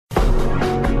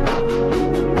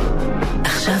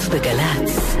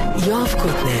בגלץ, יואב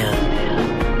קוטנר.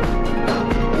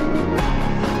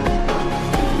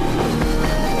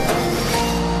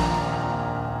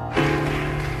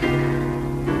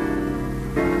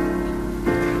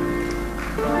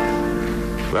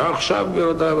 ועכשיו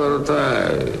גבירותיי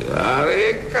ורבותיי,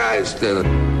 אריק איינשטיין.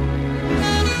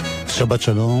 שבת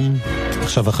שלום,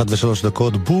 עכשיו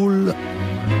 1:03 בול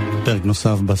פרק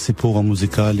נוסף בסיפור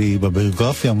המוזיקלי,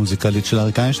 בביוגרפיה המוזיקלית של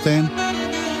אריק איינשטיין.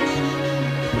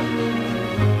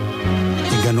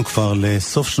 הגענו כבר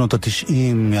לסוף שנות ה-90,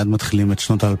 מיד מתחילים את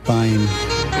שנות ה-2000,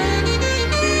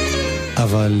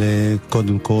 אבל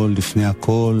קודם כל, לפני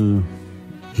הכל,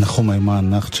 נחום הימן,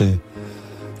 נחת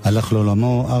שהלך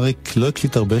לעולמו. אריק לא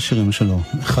הקליט הרבה שירים שלו,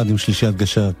 אחד עם שלישיית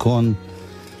גשר הקרון,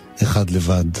 אחד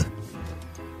לבד.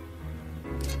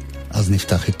 אז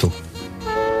נפתח איתו.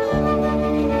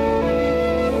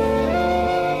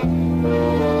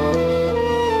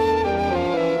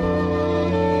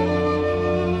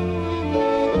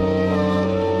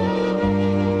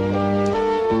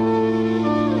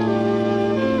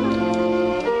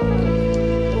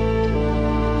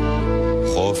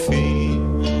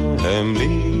 חופים הם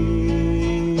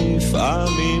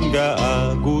לפעמים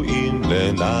געגועים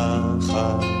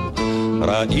לנחל,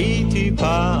 ראיתי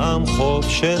פעם חוף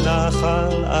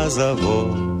שנחל עזבו,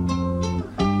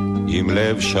 עם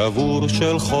לב שבור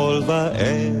של חול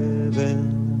ואבן,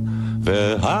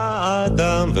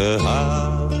 והאדם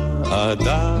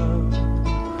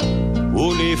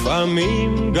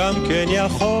ולפעמים גם כן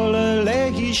יכול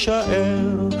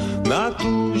להישאר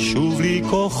נטוש ובלי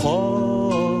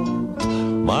כוחות,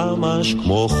 ממש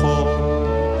כמו חול.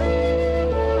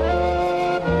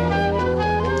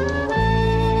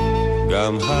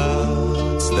 גם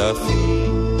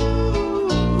הצדפים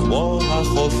כמו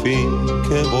החופים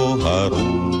כמו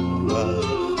הרוח,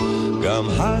 גם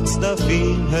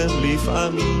הצדפים הם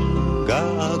לפעמים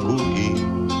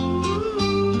געגועים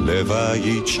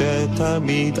לבית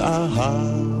שתמיד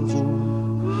אהבו,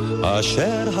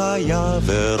 אשר היה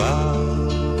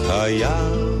ורק היה,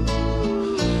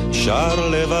 שר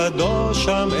לבדו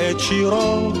שם את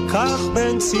שירו, כך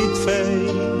בין צדפי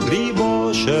ליבו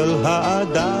של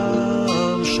האדם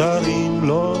שרים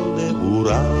לו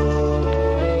נעורה.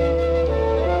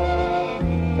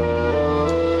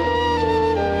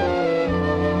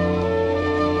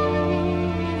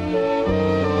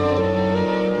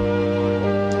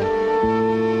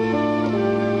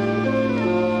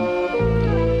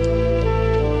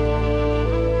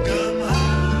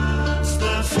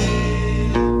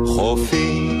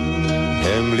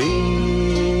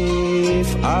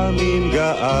 לפעמים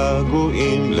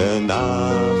געגועים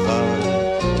לנחל,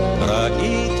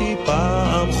 ראיתי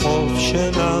פעם חוף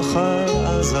שנחל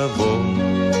עזבו,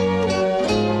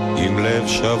 עם לב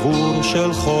שבור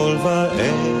של חול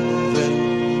ואבן,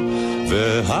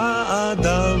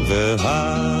 והאדם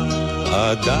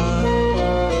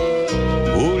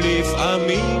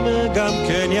ולפעמים גם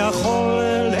כן יכול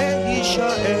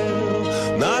להישאר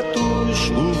נטוש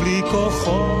ובלי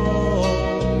כוחות,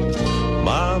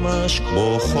 ממש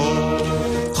כמו חול.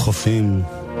 חופים,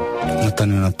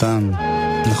 נתן יונתן,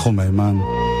 נחום הימן,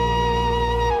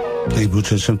 העיבוד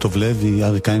של שם טוב לוי,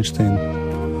 אריק איינשטיין.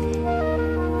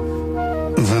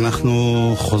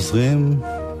 ואנחנו חוזרים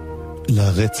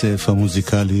לרצף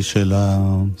המוזיקלי של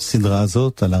הסדרה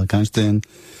הזאת על אריק איינשטיין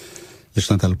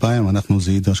לשנת 2000. אנחנו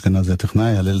זיעידו אשכנזי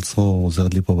הטכנאי, הלל צרור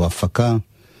עוזרת לי פה בהפקה,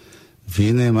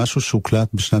 והנה משהו שהוקלט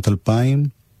בשנת 2000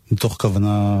 מתוך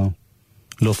כוונה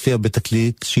להופיע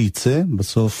בתקליט שייצא,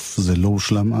 בסוף זה לא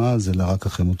הושלם אז, אלא רק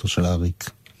אחרי מותו של אריק.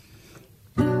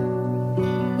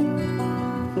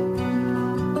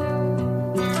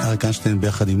 אריק איינשטיין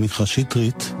ביחד עם מיכה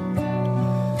שטרית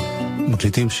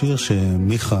מקליטים שיר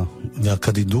שמיכה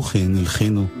וארקדי דוכין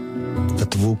הלחינו,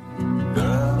 כתבו.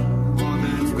 גם הוא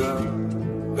נפגע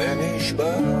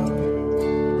ונשבע,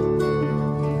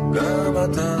 גם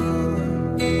אתה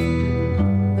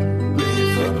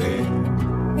לפעמים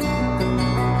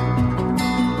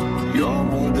יום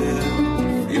עובר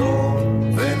יום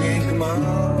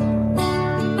ונגמר,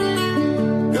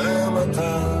 גם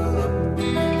אתה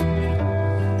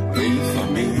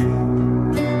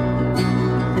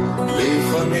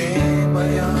לפעמים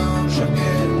הים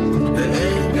שקט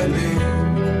ואין גלים,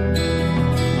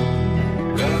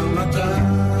 גם אתה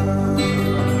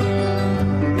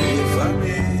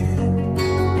לפעמים,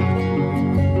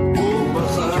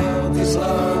 ומחר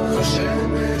תזרח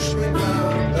השמש מן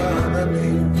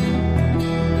העננים,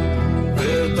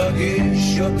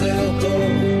 ותרגיש יותר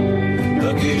טוב,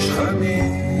 תרגיש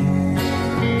חמים,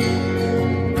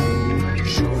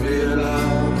 שובי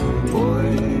אליו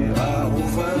בואי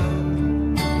אהובה,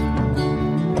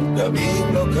 גם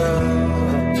אם לא כאן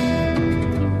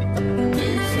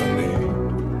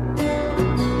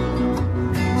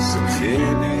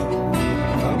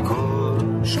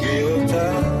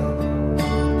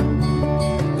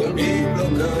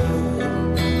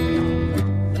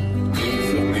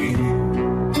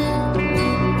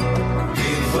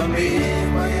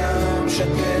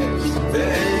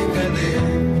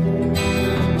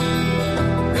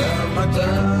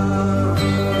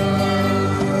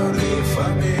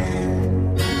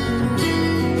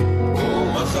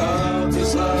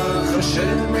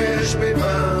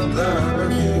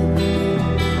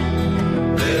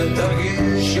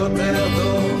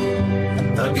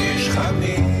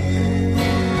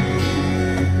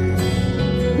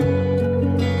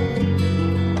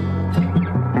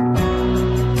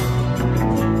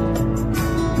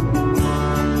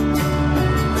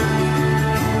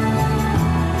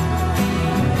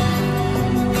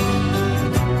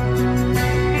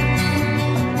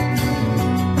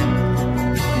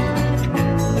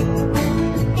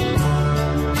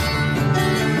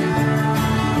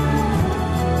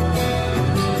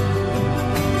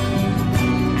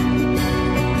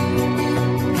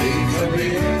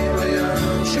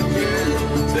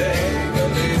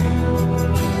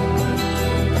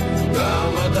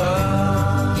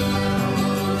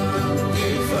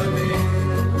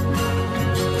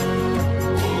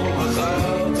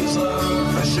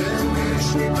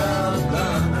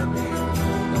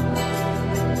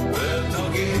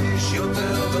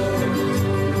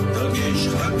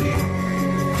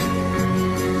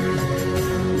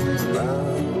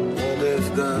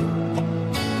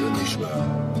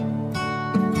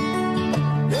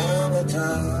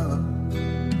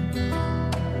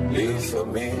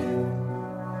לפעמים.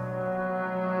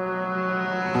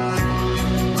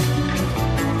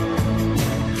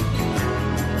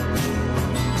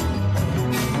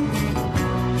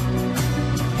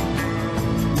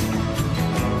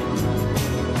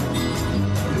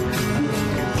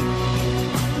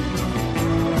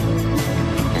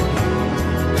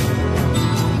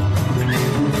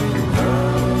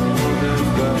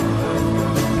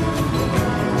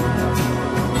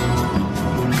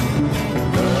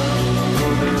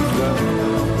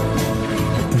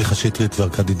 שטרית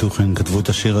וארקדי דוכן כתבו את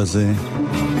השיר הזה,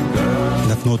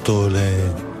 נתנו אותו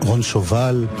לרון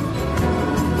שובל,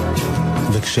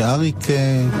 וכשאריק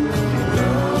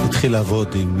התחיל לעבוד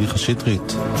עם מיכה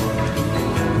שטרית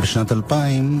בשנת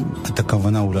 2000, הייתה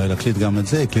כוונה אולי להקליט גם את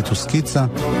זה, הקליטו סקיצה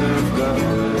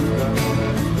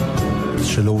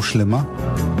שלא הושלמה,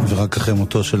 ורק אחרי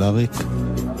מותו של אריק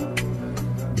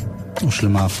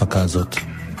הושלמה ההפקה הזאת.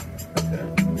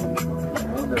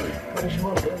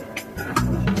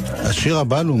 השיר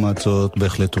הבא לעומת זאת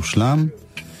בהחלט הושלם.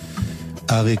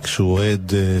 אריק, שהוא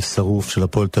אוהד שרוף של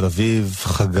הפועל תל אביב,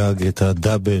 חגג את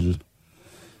הדאבל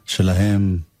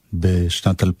שלהם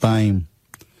בשנת 2000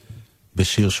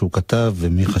 בשיר שהוא כתב,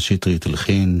 ומיכה שטרית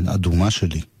הלחין, אדומה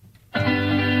שלי.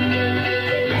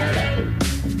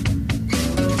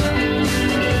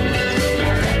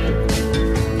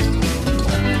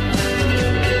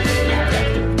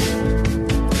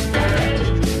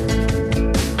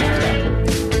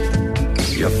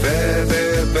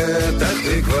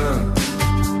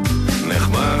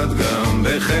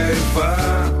 בחיפה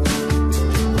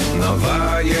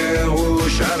נבע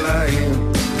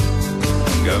ירושלים,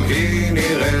 גם היא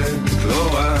נראית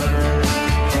לא רע,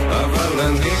 אבל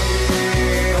אני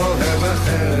אוהב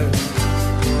אחרת,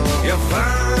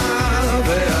 יפה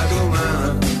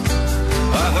ואדומה,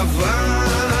 אהבה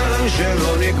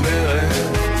שלא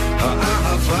נגמרת,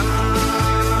 האהבה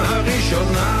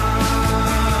הראשונה.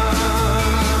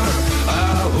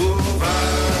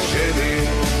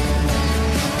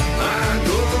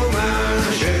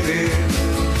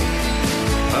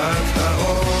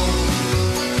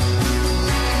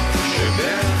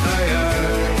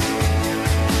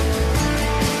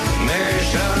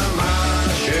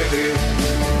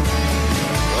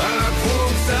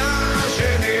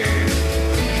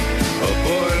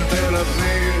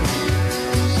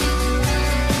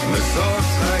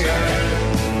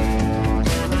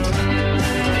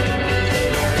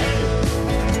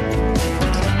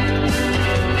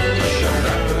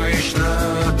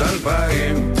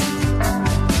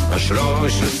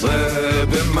 ה-13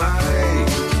 במאי,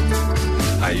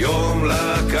 היום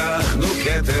לקחנו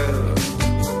כתר,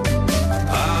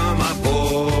 עם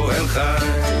הפועל חי,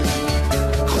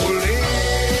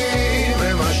 חולים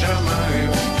הם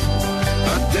השמיים,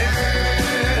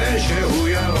 הדשא הוא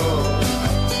ירוק,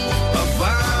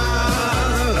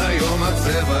 אבל היום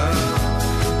הצבע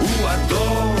הוא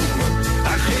אדום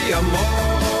הכי עמוק.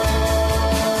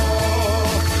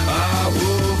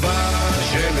 אהובה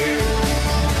שלי,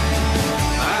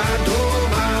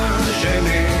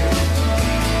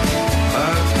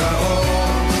 את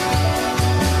האור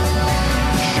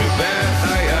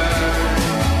שבחיי,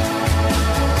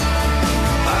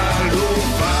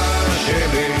 אלופה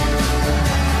שלי,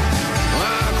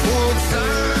 הקבוצה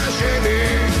שלי,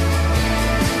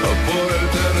 הפועל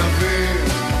תל אביב,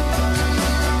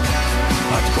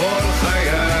 את כל חיי,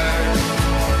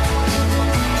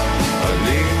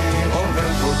 אני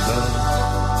אוהב אותה,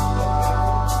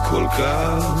 כל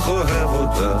כך אוהב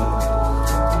אותה,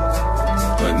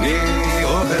 אני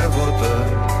אוהב אותה,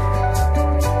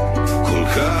 כל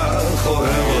כך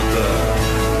אוהב אותה.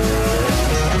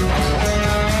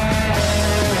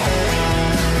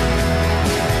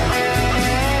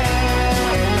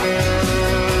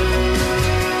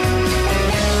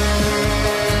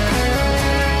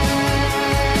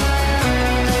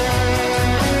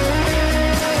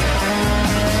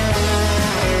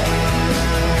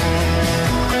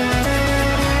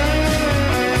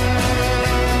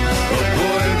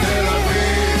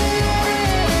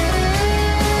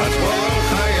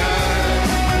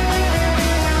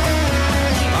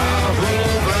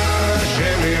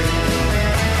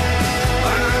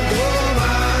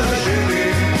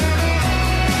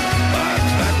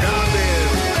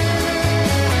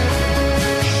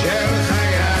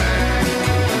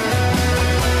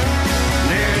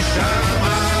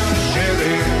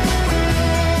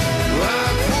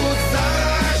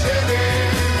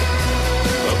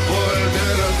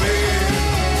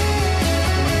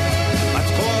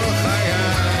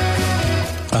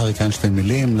 איינשטיין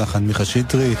מילים, לחן מיכה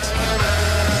שטרית,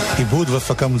 עיבוד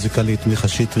והפקה מוזיקלית מיכה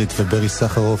שטרית וברי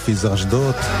סחרוף, יזהר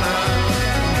אשדוד.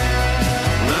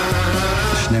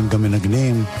 שניהם גם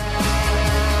מנגנים,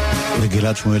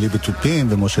 וגלעד שמואלי בתופים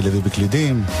ומשה לוי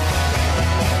בקלידים.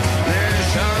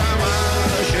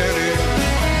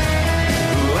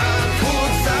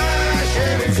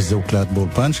 וזה הוקלט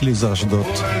באולפן של יזהר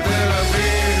אשדות.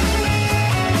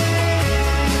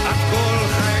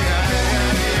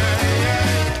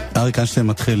 אריק איינשטיין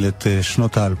מתחיל את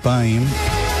שנות ה-2000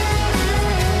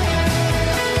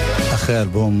 אחרי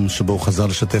אלבום שבו הוא חזר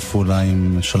לשתף פעולה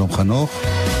עם שלום חנוך,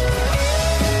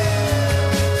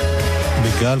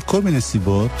 בגלל כל מיני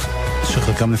סיבות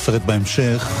שחלקם נפרט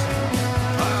בהמשך.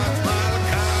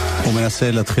 הוא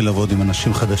מנסה להתחיל לעבוד עם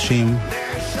אנשים חדשים,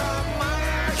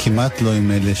 כמעט לא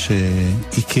עם אלה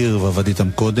שהכיר ועבד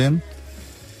איתם קודם,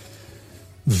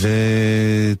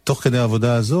 ותוך כדי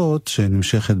העבודה הזאת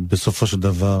שנמשכת בסופו של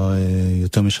דבר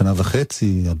יותר משנה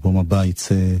וחצי, האלבום הבא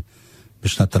יצא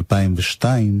בשנת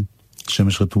 2002,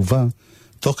 שמש רטובה.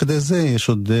 תוך כדי זה יש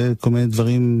עוד כל מיני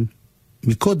דברים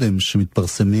מקודם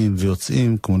שמתפרסמים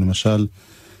ויוצאים, כמו למשל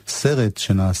סרט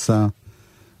שנעשה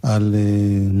על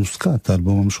מוסקת,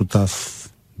 האלבום המשותף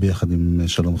ביחד עם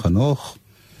שלום חנוך.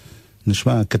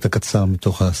 נשמע קטע קצר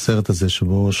מתוך הסרט הזה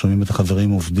שבו שומעים את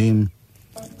החברים עובדים.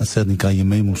 הסרט נקרא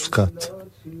ימי מוסקת.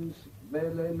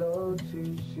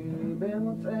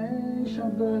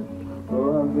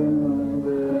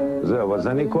 זהו, אז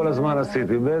אני כל הזמן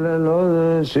עשיתי בלילות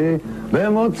שישי,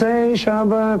 במוצאי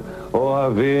שבת,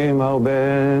 אוהבים הרבה,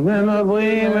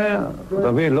 מדברים...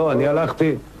 תבין, לא, אני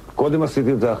הלכתי, קודם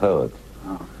עשיתי את זה אחרת.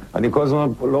 אני כל הזמן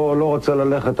לא רוצה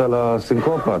ללכת על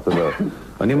הסינקופה, אתה יודע.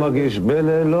 אני מרגיש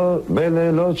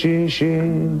בלילות שישי,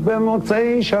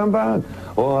 במוצאי שבת,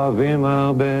 אוהבים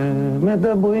הרבה,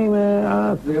 מדברים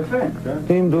מעט. זה יפה,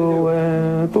 כן? עם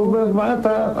דואט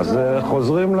ובבטה. אז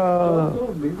חוזרים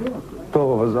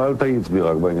טוב, אז אל תעיץ בי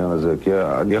רק בעניין הזה, כי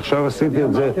אני עכשיו עשיתי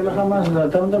את זה. אמרתי לך משהו,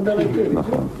 אתה מדבר איתי.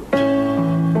 נכון.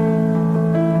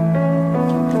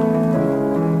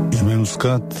 ימי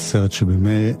מוסקת, סרט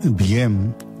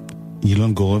שביים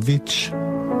אילון גורוביץ'.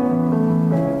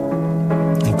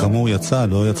 הוא כאמור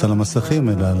לא יצא למסכים,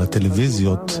 אלא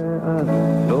לטלוויזיות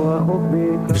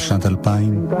בשנת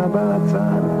 2000.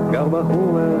 גר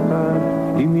בחור אחד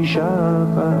עם אישה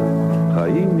אחת,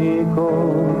 חיים מכל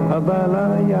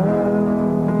הבליה,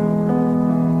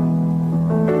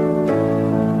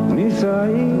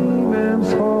 נישאים הם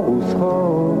סחור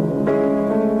וסחור,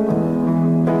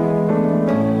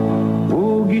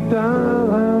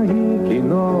 וגיטרה היא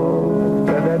כינור,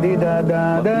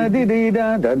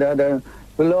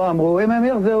 ולא אמרו, אם הם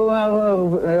יחזרו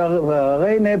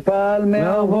הרי נפאל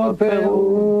מערבות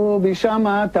פרו,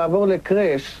 בשמה תעבור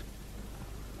לקרש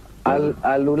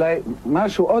על אולי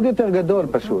משהו עוד יותר גדול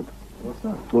פשוט.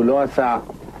 הוא לא עשה.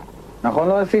 נכון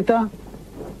לא עשית?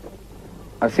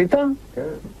 עשית? כן.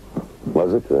 מה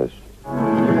זה קרש?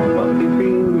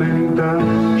 מרטיפים מידע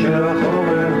של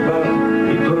החורף בא,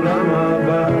 עיתונם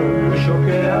הבא,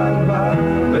 שוקע בא,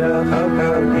 ואחר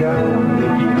כך ים,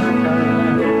 נגיעה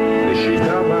כאן,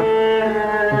 נשידה בא.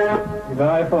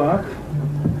 תודה, איפה את?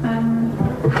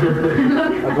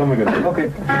 את לא מגדל. אוקיי.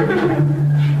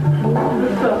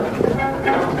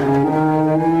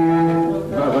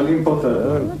 אבל אם פה צריך...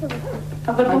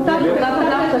 אבל פותח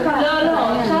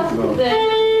לא, עכשיו זה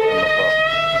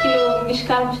כאילו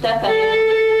משקל משתי הפעמים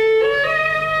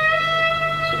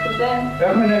שכזה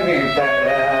איך מנגנים?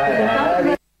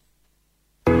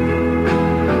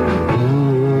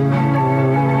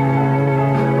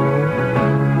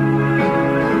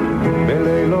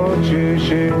 בלילות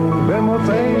שישי,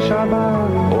 במוצאי שבת,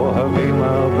 אוהבים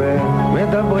הרבה,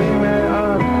 מדברים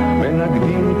מעט,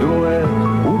 מנגנים דואט,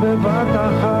 ובבת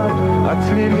אחת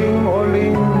הצלילים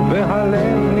עולים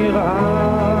והלב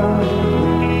נרעש.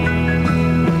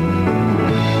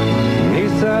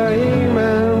 נישאים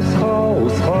הם סחור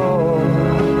וסחור,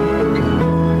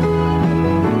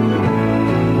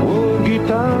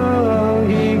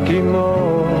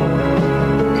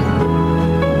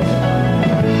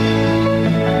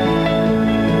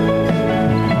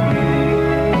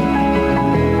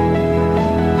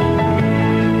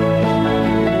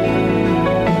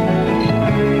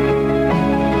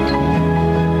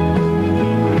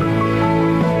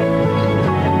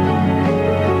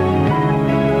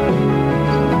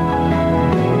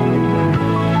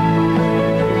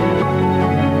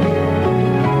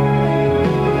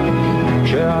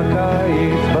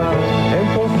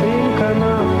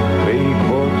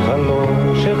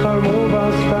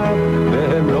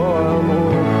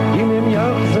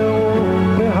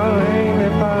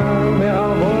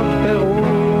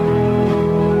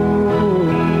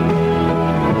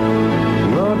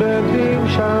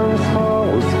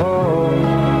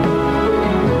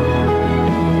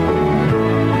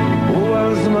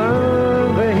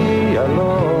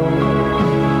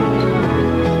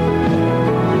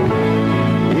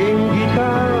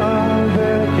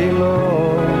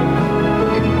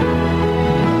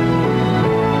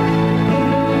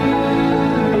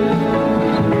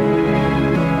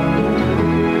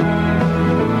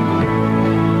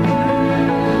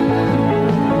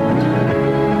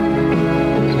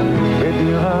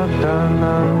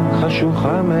 קטנה,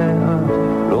 חשוכה מעט,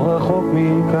 לא רחוק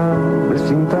מכאן,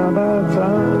 בסמטה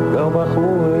בצד, גר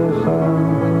בחור אחד,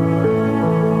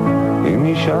 עם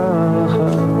אישה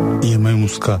אחת. ימי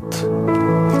מוסקת,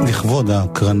 לכבוד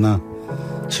ההקרנה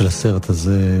של הסרט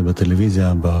הזה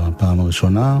בטלוויזיה בפעם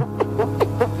הראשונה,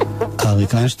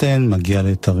 אריק איינשטיין מגיע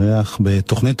להתארח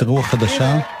בתוכנית אירוח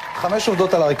חדשה. 5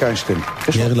 עובדות על אריק איינשטיין.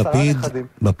 יאיר לפיד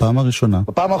בפעם הראשונה.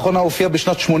 בפעם האחרונה הוא הופיע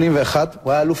בשנת 81,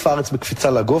 הוא היה אלוף הארץ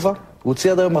בקפיצה לגובה, הוא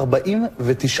הוציא עד היום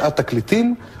 49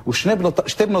 תקליטים,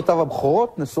 ושתי בנותיו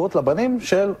הבכורות נשואות לבנים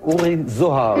של אורי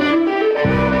זוהר.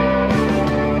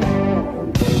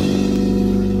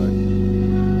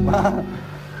 מה?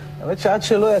 האמת שעד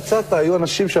שלא יצאת, היו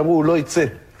אנשים שאמרו, הוא לא יצא.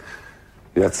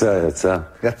 יצא.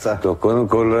 טוב, קודם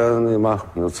כל,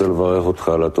 אני רוצה לברך אותך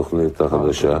על התוכנית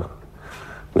החדשה.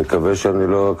 מקווה שאני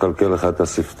לא אקלקל לך את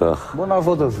הספתח. בוא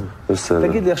נעבוד על זה. בסדר.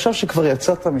 תגיד לי, עכשיו שכבר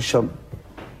יצאת משם,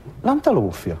 למה אתה לא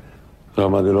מופיע?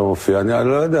 למה אני לא מופיע? אני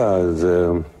לא יודע,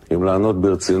 אם לענות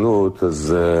ברצינות,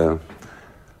 אז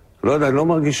לא יודע, אני לא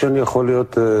מרגיש שאני יכול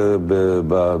להיות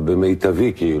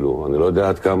במיטבי כאילו. אני לא יודע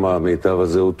עד כמה המיטב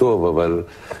הזה הוא טוב, אבל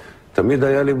תמיד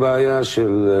היה לי בעיה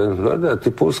של, לא יודע,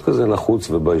 טיפוס כזה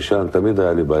נחוץ וביישן, תמיד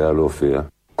היה לי בעיה להופיע.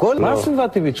 מה הסביבה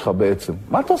הטבעית שלך בעצם?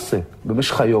 מה אתה עושה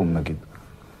במשך היום נגיד?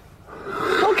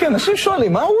 אוקיי, אנשים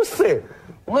שואלים, מה הוא עושה?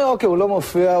 הוא אומר, אוקיי, הוא לא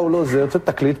מופיע, הוא לא זה, יוצא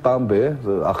תקליט פעם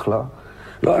זה אחלה.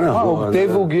 לא, אנחנו... הוא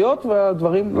תה ועוגיות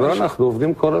והדברים... לא, אנחנו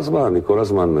עובדים כל הזמן, אני כל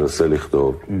הזמן מנסה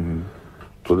לכתוב.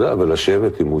 אתה יודע,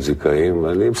 ולשבת עם מוזיקאים,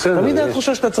 אני בסדר. תמיד אני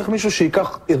חושב שאתה צריך מישהו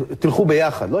שיקח, תלכו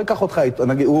ביחד, לא ייקח אותך,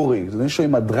 נגיד אורי, זה מישהו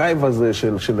עם הדרייב הזה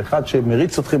של אחד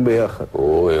שמריץ אתכם ביחד.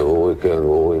 אורי, כן.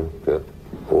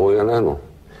 אורי איננו.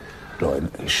 לא,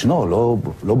 ישנו,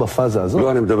 לא בפאזה הזאת.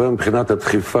 לא, אני מדבר מבחינת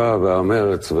הדחיפה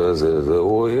והמרץ וזה, זה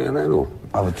אורי איננו.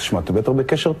 אבל תשמע, אתה בטח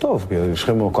בקשר טוב, כי יש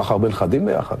לכם כל כך הרבה נכדים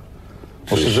ביחד.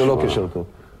 או שזה לא קשר טוב.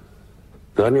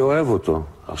 אני אוהב אותו.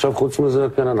 עכשיו חוץ מזה,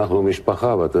 כן, אנחנו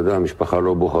משפחה, ואתה יודע, משפחה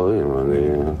לא בוחרים.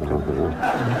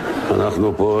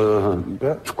 אנחנו פה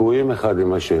תקועים אחד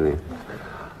עם השני.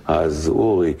 אז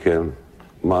אורי, כן.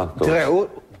 מה? תראה,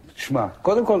 תשמע,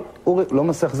 קודם כל, אורי לא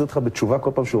מנסה להחזיר אותך בתשובה כל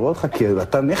פעם שהוא רואה אותך, כי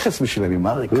אתה נכס בשבילם עם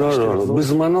אריק. לא,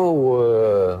 בזמנו הוא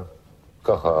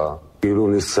ככה, כאילו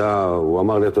ניסה, הוא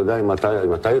אמר לי, אתה יודע, אם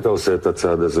אתה היית עושה את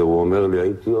הצעד הזה, הוא אומר לי,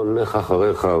 הייתי הולך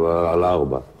אחריך על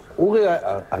 4. אורי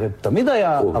הרי תמיד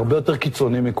היה הרבה יותר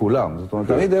קיצוני מכולם. זאת אומרת,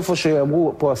 תמיד איפה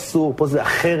שאמרו, פה אסור, פה זה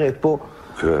אחרת, פה...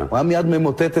 הוא היה מיד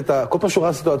ממוטט את ה... כל פעם שהוא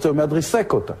ראה סיטואציה, הוא מיד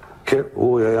ריסק אותה. כן,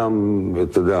 אורי היה,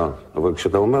 אתה יודע, אבל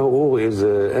כשאתה אומר אורי,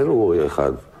 אין אורי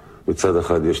אחד. מצד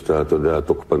אחד יש, אתה יודע,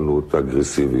 התוקפנות,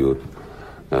 האגרסיביות,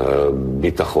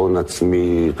 ביטחון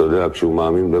עצמי, אתה יודע, כשהוא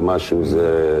מאמין במשהו,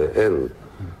 זה אין.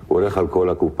 הוא הולך על כל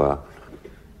הקופה.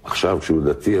 עכשיו, כשהוא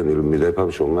דתי, אני מדי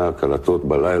פעם שומע קלטות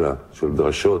בלילה של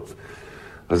דרשות,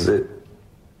 אז זה,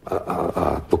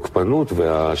 התוקפנות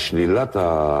והשלילת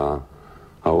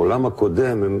העולם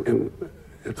הקודם,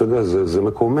 אתה יודע, זה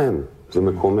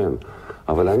מקומם,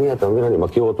 אבל אתה מבין, אני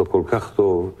מכיר אותו כל כך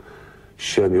טוב,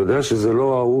 שאני יודע שזה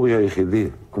לא האורי היחידי.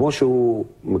 כמו שהוא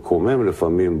מקומם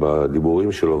לפעמים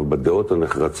בדיבורים שלו ובדעות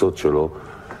הנחרצות שלו,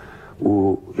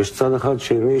 יש צד אחד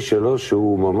שני שלו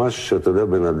שהוא ממש, אתה יודע,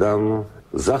 בן אדם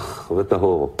זך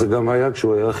וטהור. זה גם היה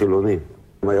כשהוא היה חילוני.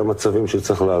 היה מצבים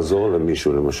שצריך לעזור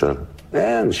למישהו, למשל.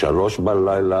 אין, 3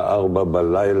 בלילה, 4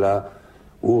 בלילה.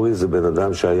 אורי זה בן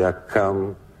אדם שהיה קם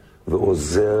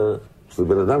ועוזר. זה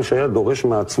בן אדם שהיה דורש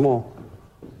מעצמו.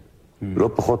 לא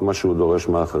פחות מה שהוא דורש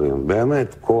מאחרים.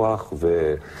 באמת, כוח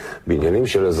ובעניינים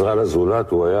של עזרה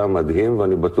לזולת הוא היה מדהים,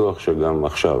 ואני בטוח שגם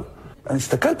עכשיו. אני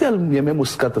הסתכלתי על ימי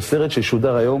מוסקת, הסרט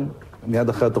ששודר היום, מיד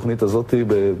אחרי התוכנית הזאת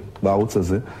בערוץ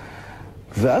הזה,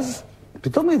 ואז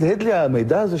פתאום הדהד לי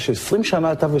המידע הזה ש20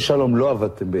 שנה אתה ושלום לא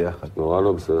עבדתם ביחד. נורא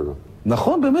לא בסדר.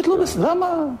 נכון, באמת לא בסדר.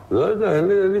 למה? לא יודע,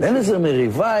 אין איזה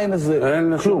מריבה, אין איזה...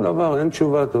 אין שום דבר, אין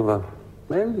תשובה טובה.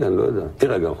 אין לי, אני לא יודע.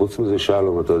 תראה, גם חוץ מזה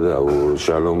שלום, אתה יודע,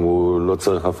 שלום הוא לא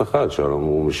צריך אף אחד, שלום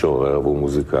הוא משורר והוא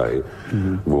מוזיקאי,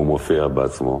 והוא מופיע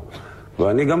בעצמו.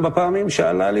 ואני גם בפעמים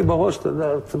שעלה לי בראש, אתה יודע,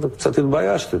 קצת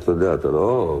התביישת, אתה יודע, אתה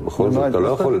לא, בכל זאת, אתה לא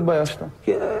יכול... מה התביישת?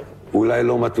 אולי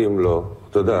לא מתאים לו,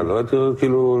 אתה יודע, לא הייתי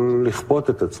כאילו לכפות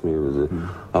את עצמי וזה.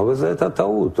 אבל זו הייתה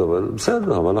טעות, אבל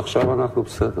בסדר, אבל עכשיו אנחנו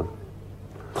בסדר.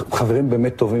 חברים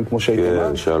באמת טובים כמו שהייתם?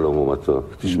 כן, שלום הוא מתוק.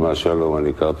 תשמע, שלום, אני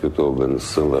הכרתי אותו בין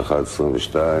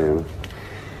 21-22.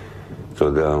 אתה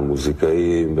יודע,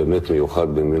 מוזיקאי באמת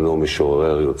מיוחד במינו,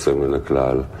 משורר יוצא מן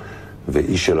הכלל.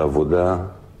 ואיש של עבודה,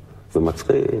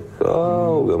 ומצחיק.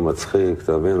 הוא גם מצחיק,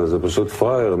 אתה מבין? זה פשוט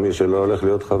פרייר, מי שלא הולך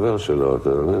להיות חבר שלו, אתה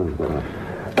מבין?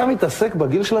 אתה מתעסק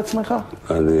בגיל של עצמך?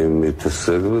 אני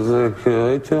מתעסק בזה,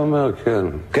 הייתי אומר, כן.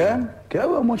 כן? כי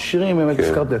היו המון שירים, באמת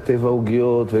הזכרתי הטבע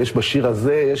עוגיות, ויש בשיר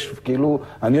הזה, יש כאילו,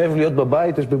 אני אוהב להיות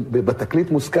בבית, יש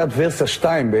בתקליט מוזכרת ורסיה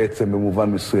 2 בעצם, במובן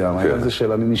מסוים. היה איזה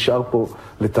שאלה, אני נשאר פה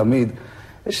לתמיד.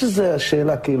 יש איזו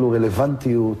שאלה כאילו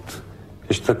רלוונטיות.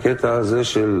 יש את הקטע הזה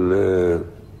של,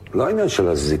 לא העניין של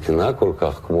הזקנה כל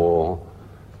כך, כמו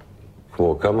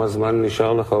כמה זמן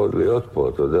נשאר לך עוד להיות פה,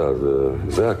 אתה יודע,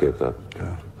 זה הקטע.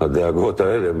 הדאגות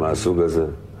האלה מהסוג הזה.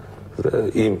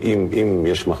 אם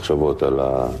יש מחשבות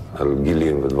על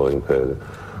גילים ודברים כאלה,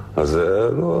 אז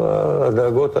לא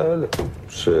הדאגות האלה,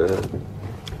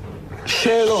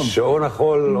 שאלון. שעון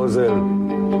החול עוזר.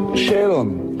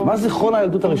 שאלון, מה זיכרון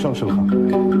הילדות הראשון שלך?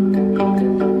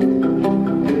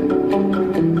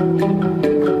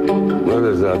 לא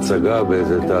יודע, זה הצגה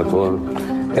באיזה תיאטרון.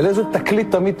 אל איזה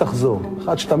תקליט תמיד תחזור?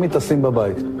 אחד שתמיד תשים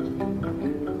בבית.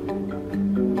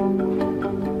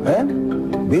 אין?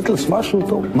 ביטלס משהו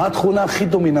טוב? מה התכונה הכי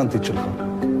דומיננטית שלך?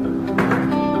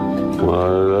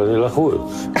 אני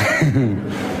לחוץ.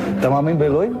 אתה מאמין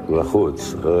באלוהים?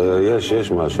 לחוץ.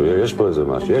 יש משהו, יש פה איזה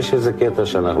משהו. יש איזה קטע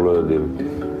שאנחנו לא יודעים.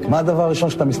 מה הדבר הראשון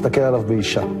שאתה מסתכל עליו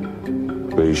באישה?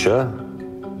 באישה?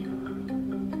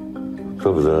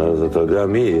 טוב, זה אתה יודע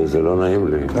מי, זה לא נעים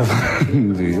לי.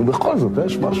 בכל זאת,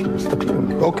 יש משהו, מסתכלים.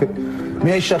 אוקיי.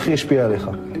 מי האיש שהכי השפיע עליך?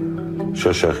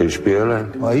 שהכי השפיע עליי?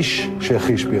 האיש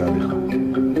שהכי השפיע עליך.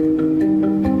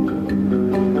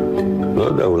 לא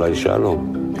יודע, אולי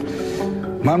שלום.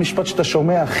 מה המשפט שאתה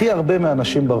שומע הכי הרבה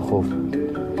מאנשים ברחוב?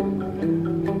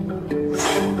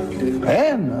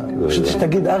 אין. פשוט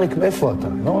שתגיד, אריק, איפה אתה?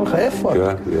 אני אומר לך, איפה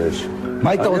אתה? כן, יש. מה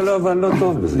היית רוצה? אני לא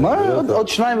טוב בזה. מה? עוד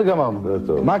שניים וגמרנו.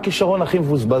 מה הכישרון הכי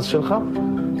מבוזבז שלך?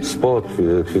 ספורט,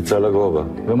 קפיצה לגובה.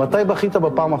 ומתי בכית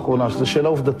בפעם האחרונה? שזו שאלה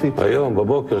עובדתית. היום,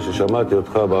 בבוקר, ששמעתי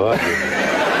אותך ברדיו.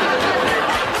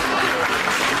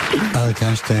 אריק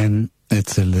איינשטיין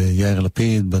אצל יאיר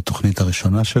לפיד בתוכנית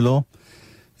הראשונה שלו.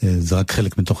 זה רק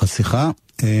חלק מתוך השיחה.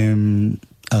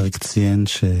 אריק ציין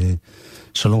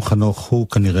ששלום חנוך הוא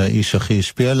כנראה האיש הכי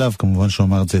השפיע עליו, כמובן שהוא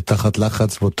אמר את זה תחת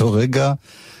לחץ באותו רגע,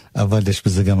 אבל יש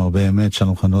בזה גם הרבה אמת.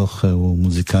 שלום חנוך הוא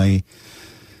מוזיקאי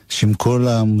שעם כל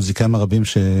המוזיקאים הרבים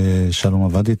ששלום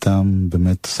עבד איתם,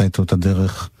 באמת עשה איתו את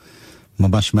הדרך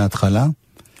ממש מההתחלה.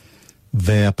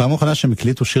 והפעם האחרונה שהם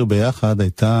הקליטו שיר ביחד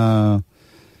הייתה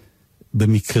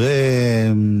במקרה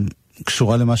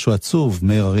קשורה למשהו עצוב.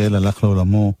 מאיר אריאל הלך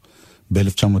לעולמו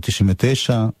ב-1999,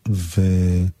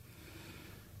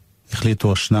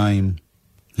 והחליטו השניים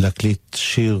להקליט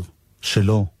שיר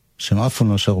שלו, שהם אף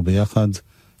פעם לא שרו ביחד,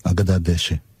 אגדת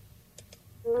דשא.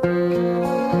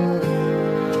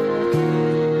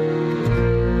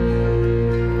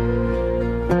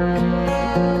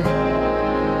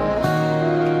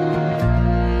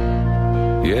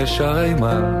 יש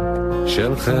ערימה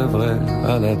של חבר'ה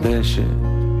על הדשא,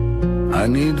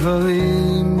 אני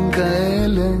דברים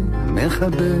כאלה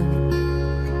מחבר.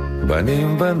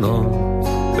 בנים בנות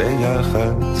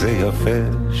ביחד, זה יפה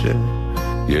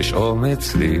שיש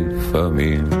אומץ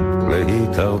לפעמים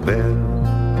להתערבר.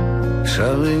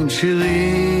 שרים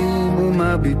שירים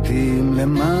ומביטים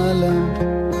למעלה,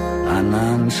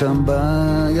 ענן שם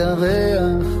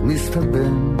בירח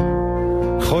מסתבן.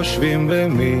 חושבים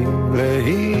במי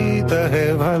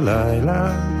להתאהב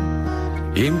הלילה,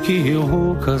 אם כי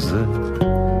הוא כזה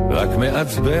רק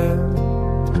מעצבן.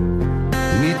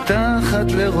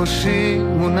 מתחת לראשי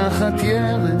מונחת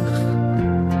ירח,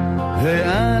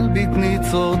 ועל בטני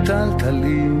צור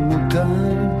טלטלים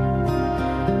מוטל.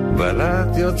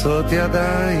 בלט יוצאות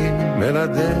ידיים אל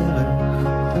הדרך,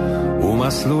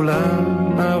 ומסלולן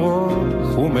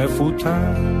ארוך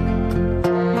ומפותל.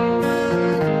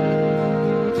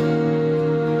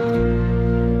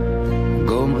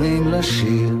 גומרים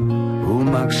לשיר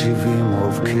ומקשיבים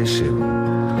רוב קשב,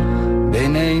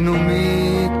 בינינו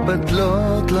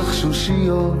מתבטלות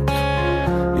לחשושיות.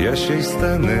 יש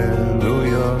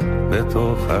הסתננויות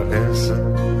בתוך העשר,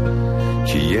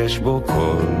 כי יש בו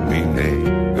כל מיני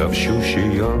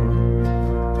גבשושיות.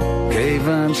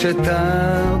 כיוון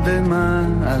שתרדמה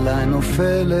עליי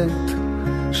נופלת,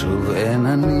 שוב אין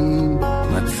אני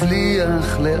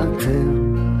מצליח לאתר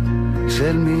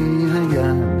של מי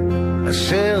היד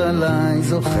אשר עליי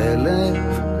זוחלת,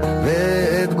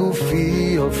 ואת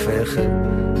גופי הופכת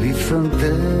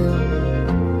לפסנתר.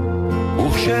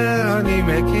 וכשאני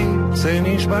מקיץ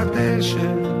נשבע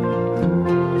דשא,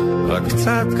 רק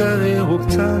קצת קריר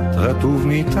וקצת רטוב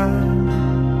מיטה,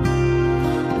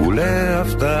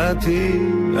 ולהפתעתי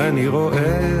אני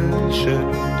רואה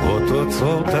שאותו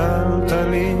צור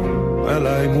טלטלים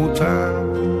עליי מוטל.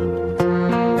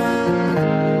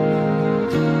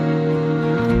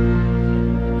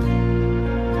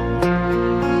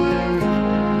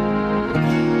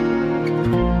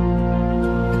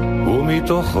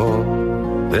 ומתוכו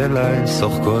אליי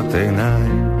שוחקות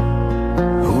עיניים,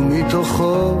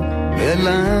 ומתוכו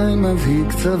אליי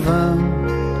מבהיק צבא.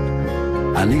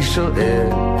 אני שואל,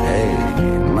 היי,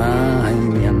 מה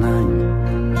הענייניים?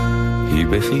 היא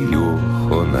בחיוך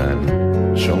עונה לי,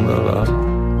 שום דבר.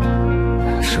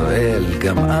 שואל,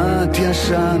 גם את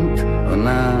ישנת?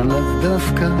 עונה לך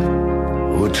דווקא,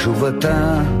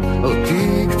 ותשובתה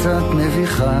אותי קצת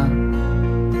מביכה.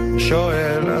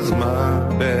 שואל, אז מה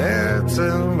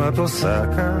בעצם את עושה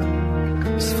כאן?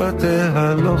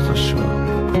 שפתיה לא חשוב,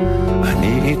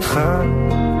 אני איתך.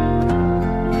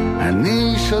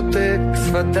 אני שותק,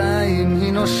 שפתיים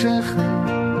היא נושכת,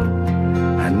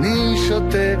 אני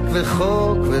שותק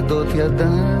וחוק ודות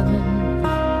ידיים.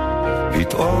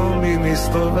 פתאום היא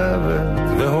מסתובבת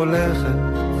והולכת,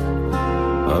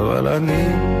 אבל אני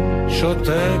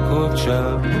שותק עוד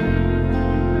שם.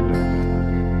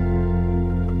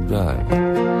 די.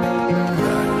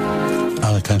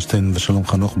 אריק איינשטיין ושלום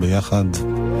חנוך ביחד,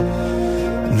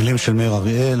 מילים של מאיר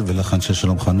אריאל ולחן של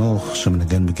שלום חנוך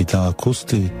שמנגן בגיטרה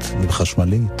אקוסטית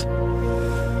ובחשמלית,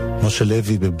 משה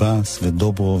לוי בבאס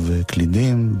ודוברו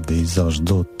וקלידים, ויזהר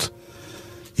אשדות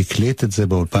הקליט את זה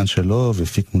באולפן שלו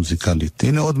והפיק מוזיקלית.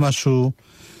 הנה עוד משהו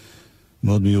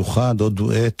מאוד מיוחד, עוד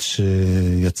דואט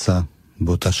שיצא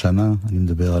באותה שנה, אני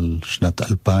מדבר על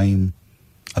שנת 2000.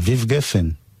 אביב גפן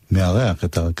מארח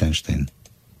את אריק איינשטיין.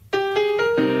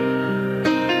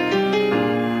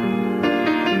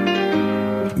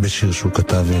 בשיר שהוא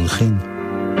כתב והלחין,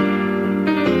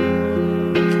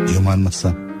 יומן מסע.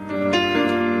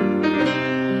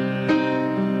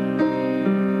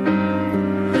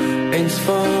 אין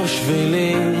ספור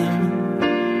שבילים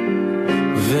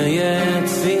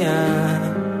ויציאה,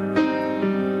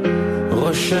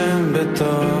 רושם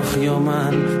בתוך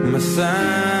יומן מסע,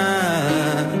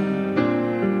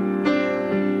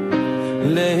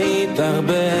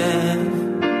 להתערבב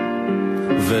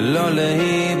ולא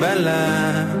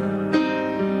להיבלה,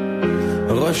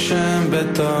 רושם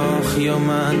בתוך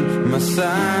יומן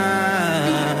מסע.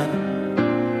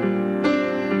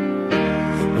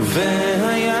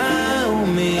 והיה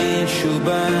ומישהו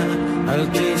בא, אל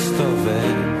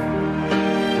תסתובב,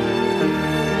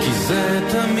 כי זה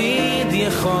תמיד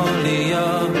יכול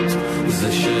להיות,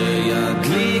 זה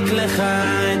שידליק לך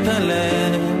את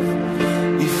הלב,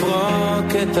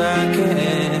 יפרוק את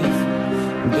הכאב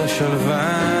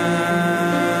בשלווה.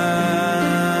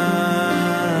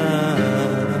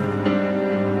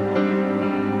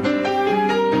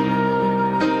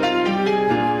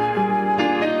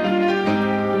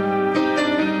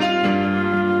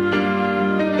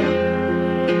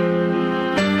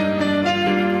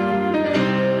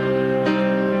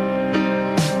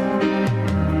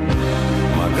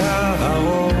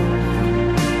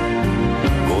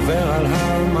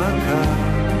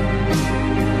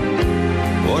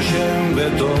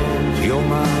 בתוך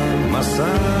יומן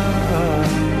מסע,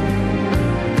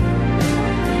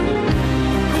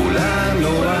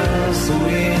 כולנו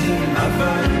עשויים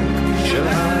אבק של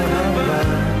אהבה,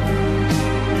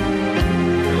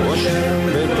 רושם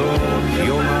בתוך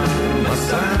יומן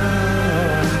מסע,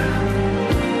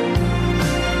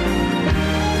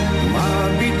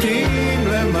 מביטים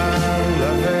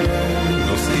למעלה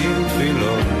ונושאים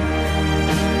תפילות,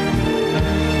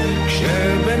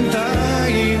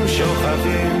 כשבינתיים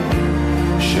שוכחים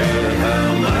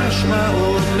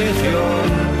שהמשמעות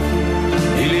לחיות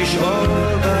היא לשאול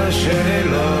את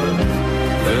השאלות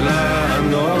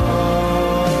ולענות.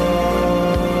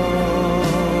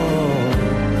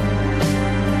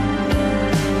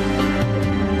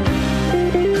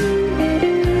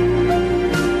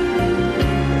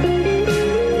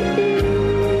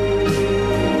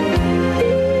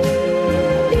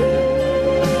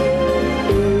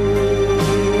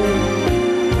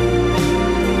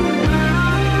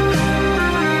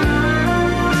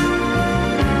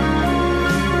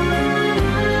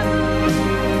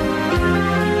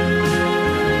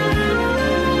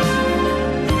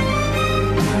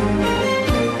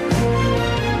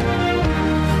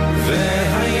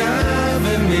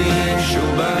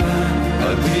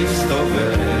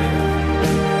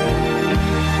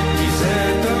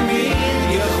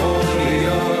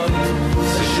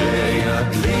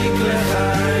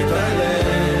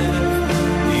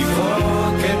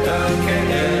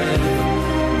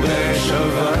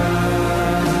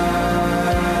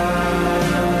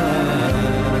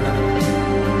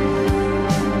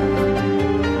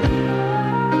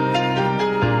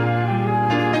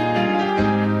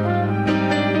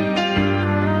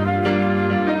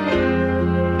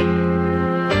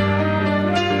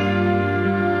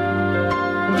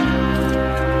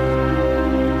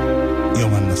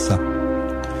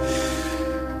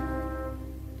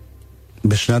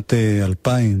 בשנת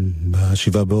 2000,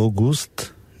 ב7 באוגוסט,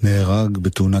 נהרג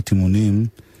בתאונת אימונים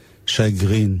שי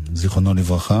גרין, זיכרונו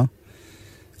לברכה.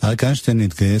 אריק איינשטיין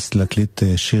התגייס להקליט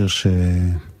שיר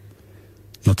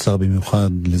שנוצר במיוחד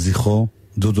לזכרו.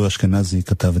 דודו אשכנזי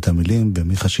כתב את המילים,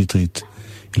 ומיכה שטרית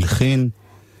הלחין,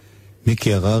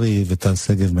 מיקי הררי וטל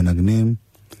סגב מנגנים,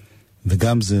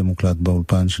 וגם זה מוקלט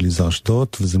באולפן של יזהר אשדוד,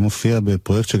 וזה מופיע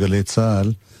בפרויקט של גלי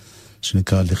צה"ל,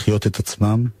 שנקרא לחיות את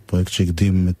עצמם, פרויקט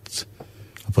שהקדים את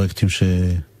הפרויקטים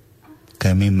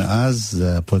שקיימים מאז.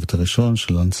 זה הפרויקט הראשון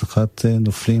של הנצחת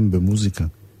נופלים במוזיקה.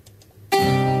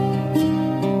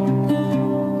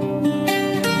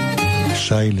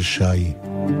 שי לשי.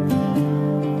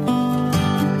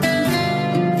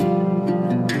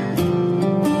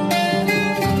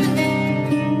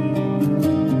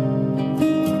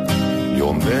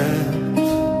 יום ב'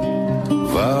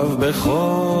 ו'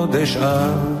 בחודש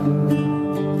אב,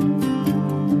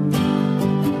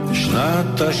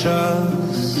 שנת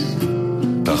תש"ס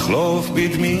תחלוף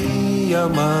בדמי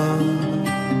ימה,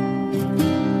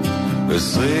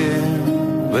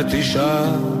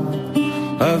 29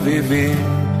 אביבים,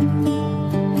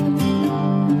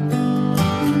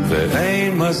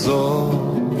 ואין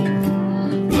מזור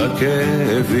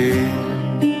לכאבים.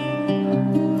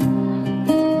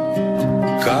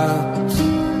 קט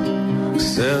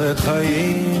סרט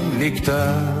חיים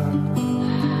נקטע,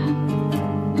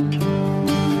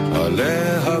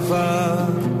 הלהבה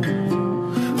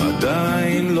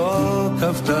עדיין לא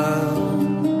כבתה,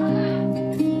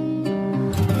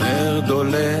 נר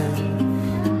דולק,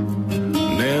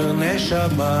 נר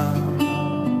נשמה,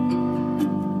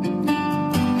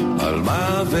 על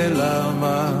מה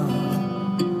ולמה,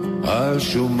 על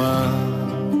שומה.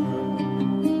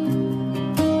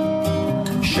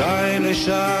 שי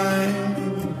לשי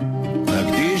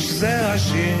נקדיש זה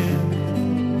השיר,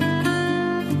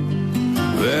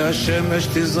 והשמש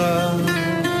תזרח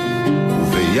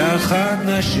וביחד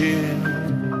נשיר.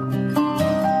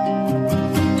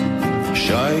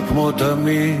 שי כמו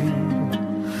תמיד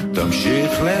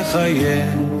תמשיך לחייך,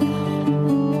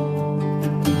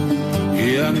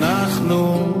 כי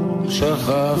אנחנו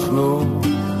שכחנו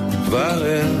כבר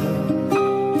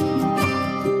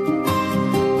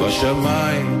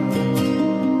בשמיים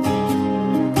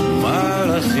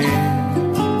מלאכים,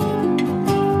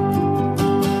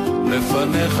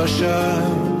 לפניך שי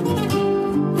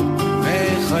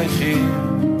מחייכים,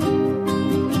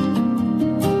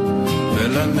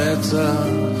 ולנצח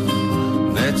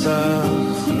נצח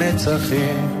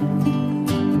נצחים.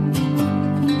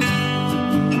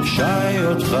 שי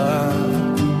אותך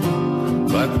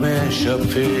רק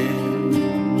משבחים.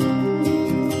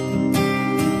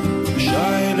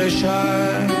 שי לשי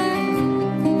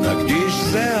נקדיש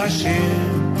זה השיר,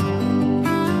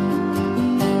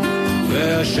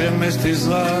 והשמש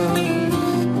תזרח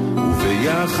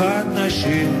וביחד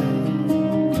נשיר.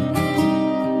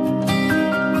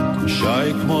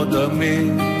 שי כמו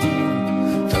תמיד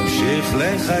תמשיך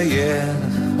לחייך,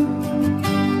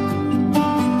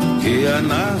 כי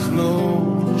אנחנו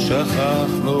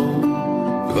שכחנו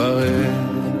כבר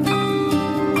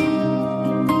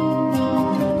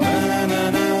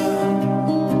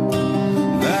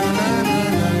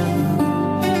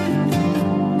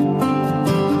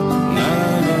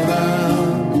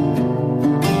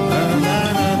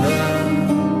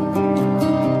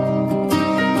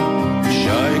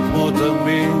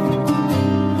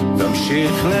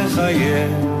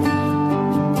לחייך,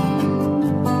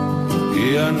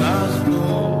 כי אנחנו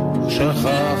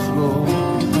שכחנו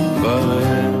כבר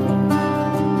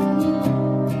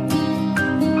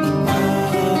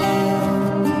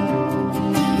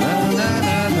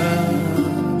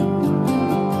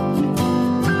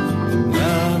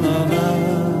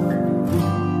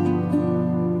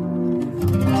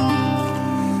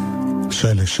שי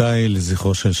לשי,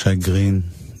 לזכרו של שי גרין,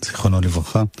 זיכרונו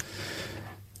לברכה.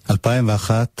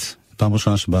 2001, פעם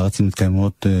ראשונה שבארץ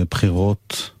מתקיימות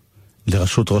בחירות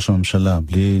לראשות ראש הממשלה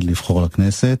בלי לבחור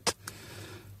לכנסת.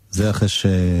 זה אחרי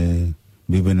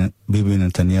שביבי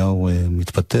נתניהו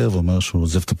מתפטר ואומר שהוא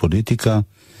עוזב את הפוליטיקה.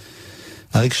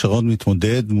 אריק שרון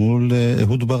מתמודד מול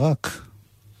אהוד ברק,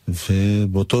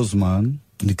 ובאותו זמן,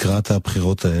 לקראת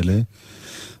הבחירות האלה,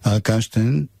 אריק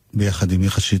איינשטיין ביחד עם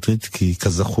מיכה שטרית, כי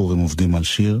כזכור הם עובדים על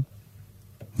שיר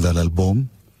ועל אלבום,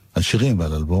 על שירים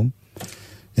ועל אלבום,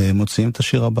 מוציאים את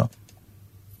השיר הבא.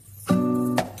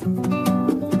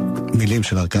 מילים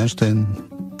של אריק איינשטיין,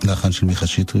 לחן של מיכה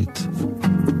שטרית.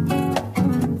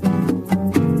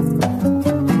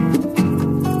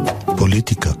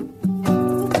 פוליטיקה.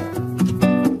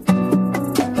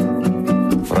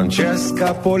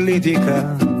 פרנצ'סקה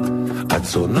פוליטיקה,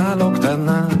 הצונה לא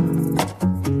קטנה,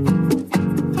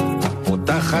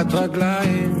 פותחת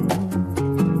רגליים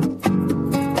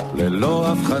ללא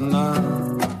הבחנה,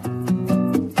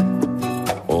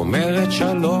 אומרת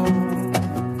שלום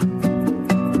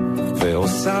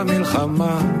ועושה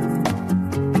מלחמה,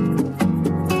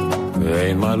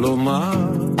 ואין מה לומר,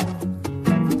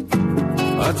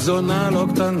 את זונה לא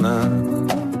קטנה.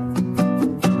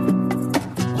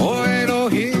 או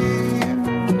אלוהים,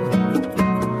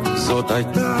 זאת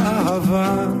הייתה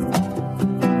אהבה,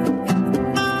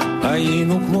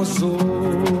 היינו כמו זוג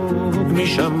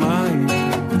משמיים,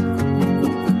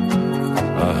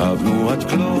 אהבנו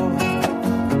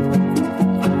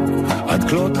עד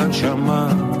כלות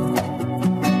הנשמה,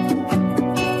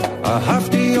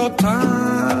 אהבתי אותך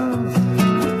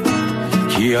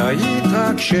כי היית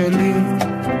רק שלי,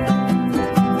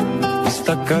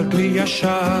 הסתכלת לי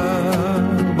ישר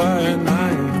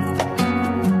בעיניים,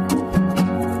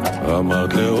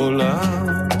 אמרת לעולם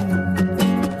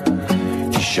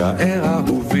תישאר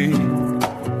אהובי,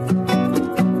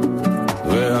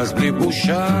 ואז בלי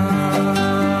בושה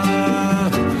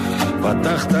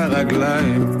פתחת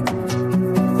רגליים.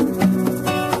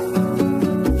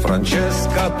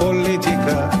 פרנצ'סקה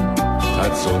פוליטיקה,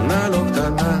 את זונה לא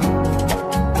קטנה,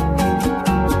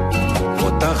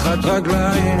 פותחת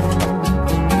רגליים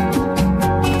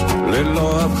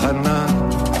ללא הבחנה,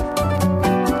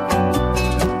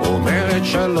 אומרת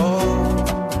שלום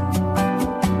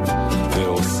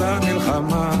ועושה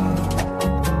מלחמה,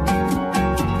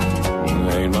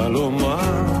 אין מה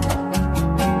לומר,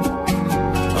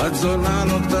 את זונה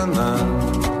לא קטנה.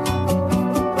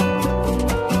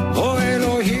 או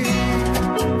אלוהים,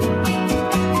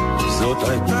 זאת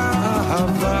הייתה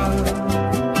אהבה,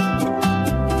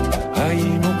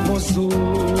 היינו כמו זוג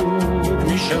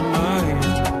משמיים,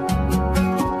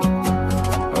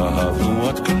 אהבנו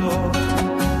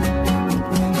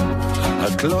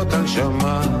עד כלות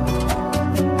הנשמה,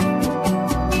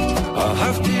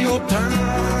 אהבתי אותך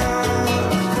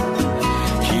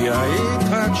כי היית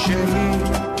רק שלי,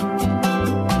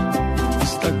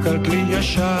 הסתכלת לי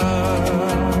ישר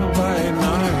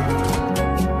בעיניים,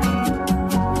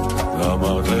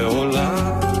 ואמרת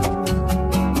לעולם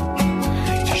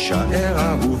תישאר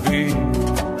אהובי,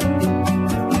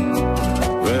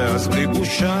 ואז בלי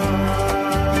בושה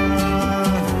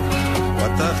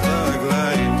פתחת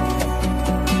רגליים.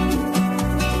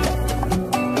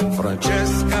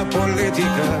 פרנצ'סקה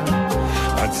פוליטיקה,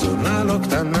 את זונה לא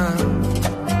קטנה,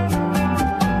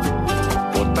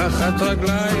 פותחת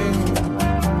רגליים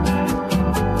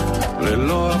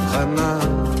ללא הבחנה,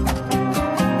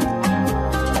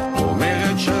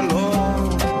 אומרת שלום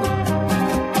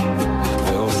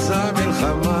ועושה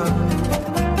מלחמה,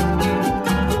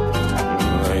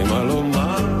 אין מה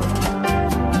לומר,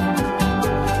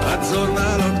 את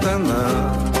זונה לא קטנה.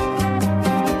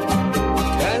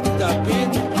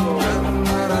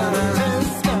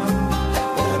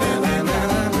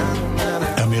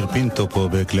 אמיר פינטו פה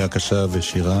בכלי הקשה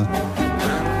ושירה,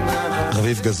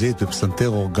 רביב גזית בפסנתר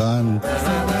אורגן,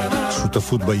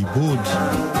 שותפות בעיבוד,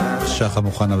 שחה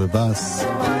מוכנה בבאס,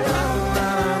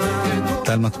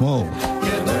 טל מטמור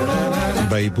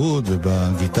בעיבוד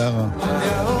ובגיטרה,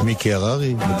 מיקי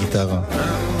הררי בגיטרה,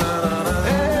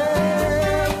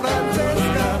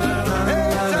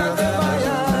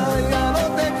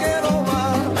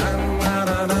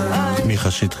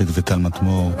 מיכה שטרית וטל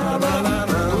מטמור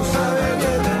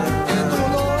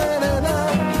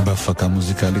בהפקה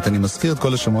מוזיקלית. אני מזכיר את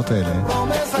כל השמות האלה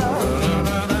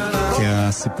כי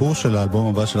הסיפור של האלבום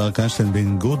הבא של אריק איינשטיין,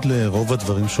 בניגוד לרוב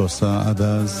הדברים שהוא עשה עד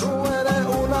אז,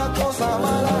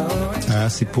 היה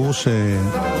סיפור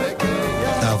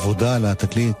שהעבודה על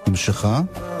התקליט נמשכה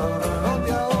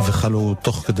וחלו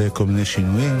תוך כדי כל מיני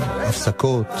שינויים,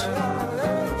 הפסקות,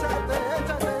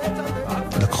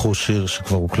 לקחו שיר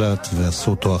שכבר הוקלט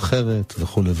ועשו אותו אחרת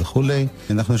וכו' וכו'.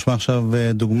 אנחנו נשמע עכשיו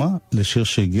דוגמה לשיר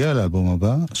שהגיע לאלבום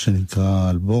הבא,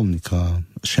 האלבום נקרא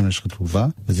שמש רטובה,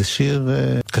 וזה שיר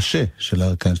קשה של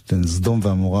אריק איינשטיין, סדום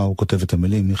ועמורה, הוא כותב את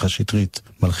המילים, מיכה שטרית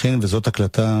מלחין, וזאת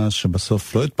הקלטה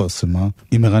שבסוף לא התפרסמה,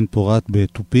 עם ערן פורט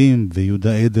בטופים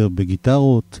ויהודה עדר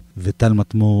בגיטרות וטל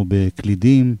מטמור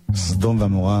בקלידים. סדום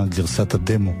ועמורה, גרסת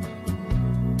הדמו.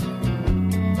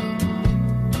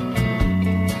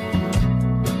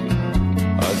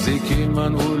 זיקים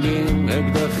מנעולים,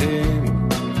 אקדחים,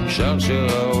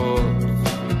 שרשראות,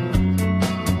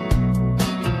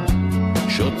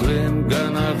 שוטרים,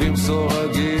 גנבים,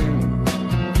 סורגים,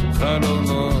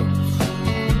 חלונות,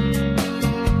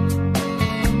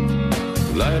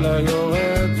 לילה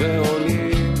יורד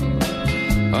ועולים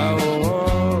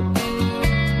האורות,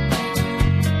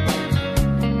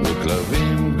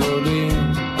 וכלבים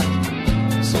גדולים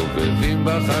סובבים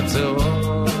בחצרות,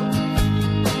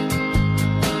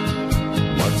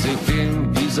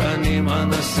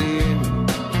 פנסים,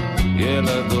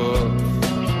 ילדות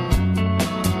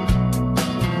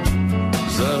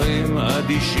זרים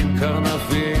אדישים,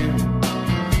 קרנפים,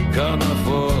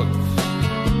 קרנפות,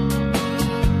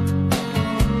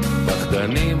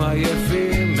 פחדנים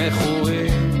עייפים,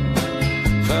 מכורים,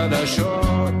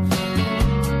 חדשות,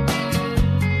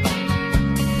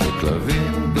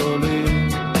 וכלבים גדולים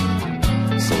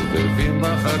סובבים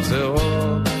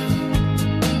בחצרות.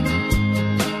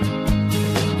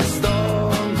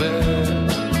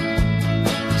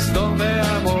 סדום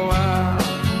ועמורה,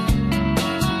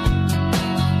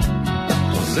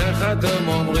 אז איך אתם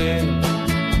אומרים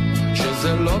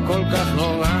שזה לא כל כך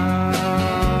נורא?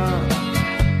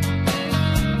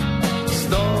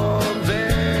 סדום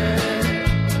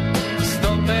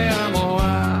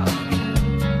ועמורה,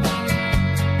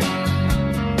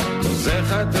 אז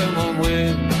איך אתם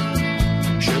אומרים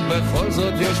שבכל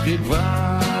זאת יש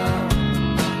תקווה?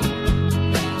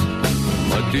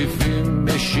 מטיפים,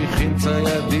 משיחים,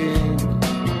 ציידים,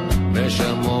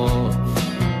 נשמות,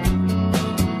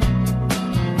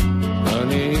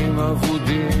 עניים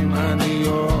אבודים,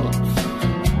 עניות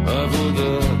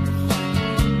אבודות,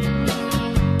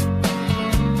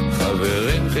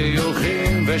 חברים,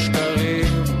 חיוכים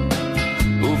ושקרים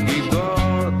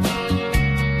ובגידות,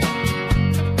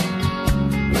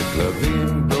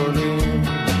 וכלבים גדולים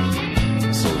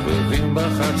סובבים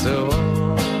בחצרות.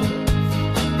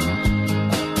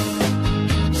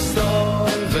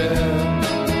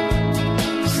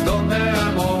 סדום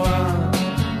ועמורה,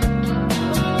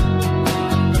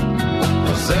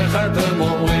 אז איך אתם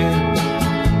אומרים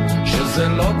שזה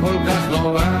לא כל כך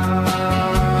נורא?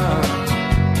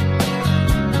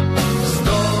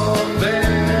 סדום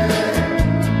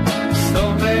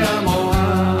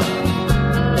ועמורה,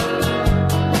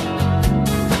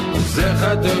 אז איך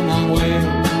אתם אומרים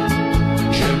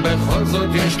שבכל זאת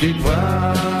יש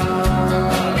תקווה?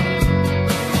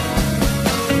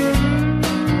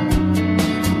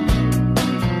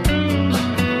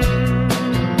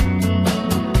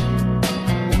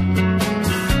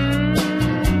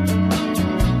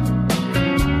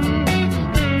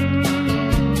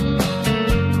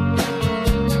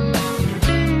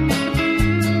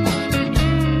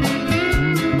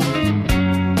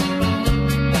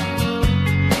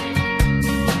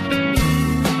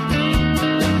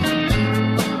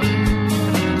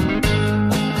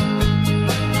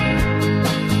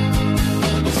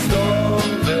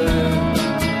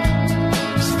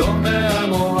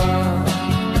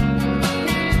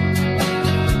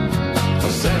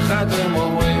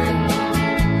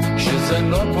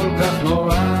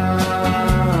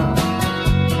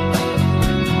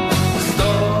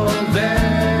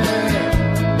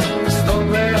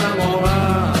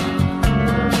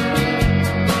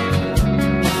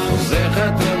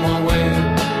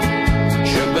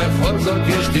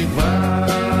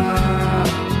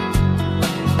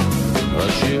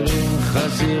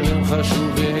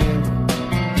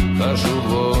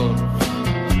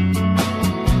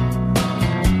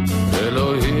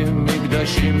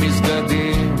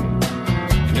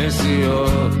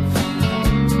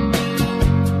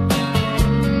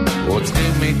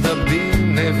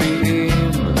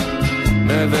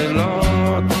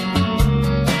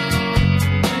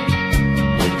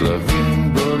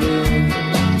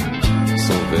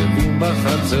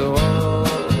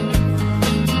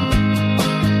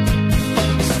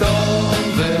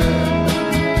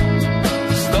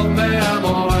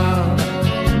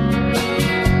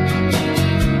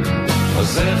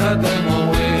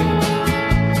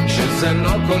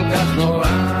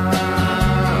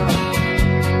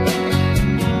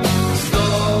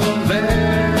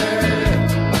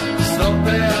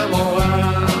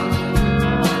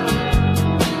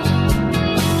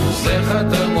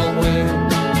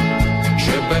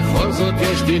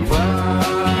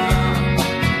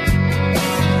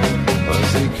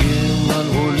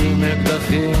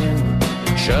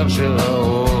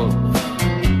 שרשראות,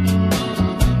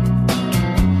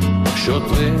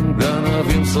 שוטרים,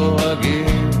 גנבים,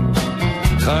 סורגים,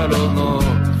 חלונות.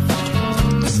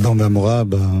 סדום ועמורה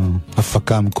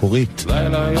בהפקה המקורית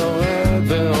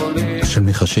של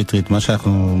מיכה שטרית, מה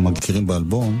שאנחנו מכירים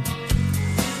באלבום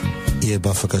יהיה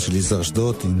בהפקה של יזהר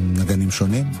אשדוד עם נגנים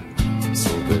שונים.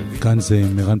 כאן זה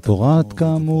מירן פורת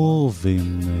כאמור,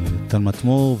 ועם טל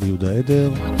מטמור ויהודה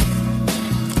עדר.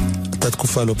 הייתה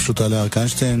תקופה לא פשוטה לאריק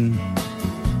איינשטיין,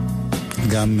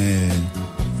 גם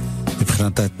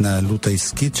מבחינת ההתנהלות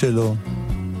העסקית שלו,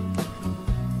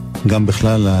 גם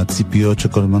בכלל הציפיות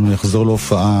שכל הזמן הוא יחזור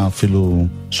להופעה. אפילו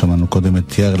שמענו קודם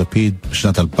את יאיר לפיד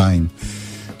בשנת 2000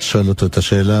 שואל אותו את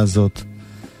השאלה הזאת,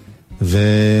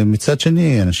 ומצד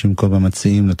שני אנשים כל פעם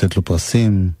מציעים לתת לו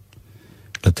פרסים,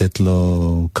 לתת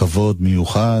לו כבוד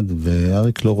מיוחד,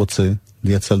 ואריק לא רוצה.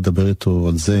 לי יצא לדבר איתו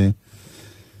על זה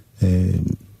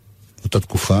אותה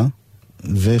תקופה,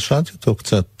 ושאלתי אותו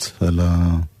קצת על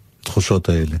התחושות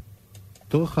האלה.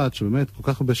 בתור אחד שבאמת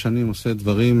כל כך הרבה שנים עושה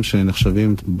דברים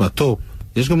שנחשבים בטופ,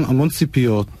 יש גם המון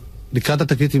ציפיות. לקראת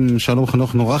התקליט עם שלום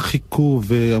חנוך נורא חיכו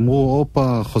ואמרו,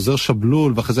 אופה, חוזר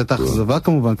שבלול, ואחרי זה הייתה אכזבה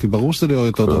כמובן, כי ברור שזה לא יהיה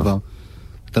אותו דבר.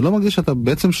 אתה לא מרגיש שאתה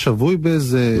בעצם שבוי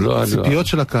באיזה ציפיות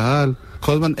של הקהל?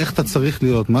 כל הזמן איך אתה צריך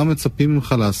להיות, מה מצפים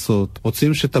ממך לעשות?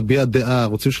 רוצים שתביע דעה,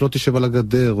 רוצים שלא תשב על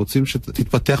הגדר, רוצים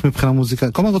שתתפתח מבחינה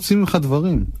מוזיקה, כל הזמן רוצים ממך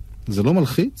דברים. זה לא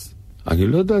מלחיץ? אני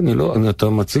לא יודע, אתה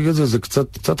מציג את זה, זה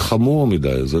קצת חמור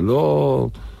מדי, זה לא...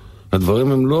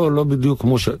 הדברים הם לא בדיוק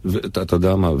כמו אתה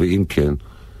יודע מה, ואם כן,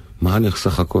 מה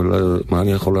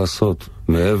אני יכול לעשות?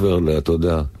 מעבר אתה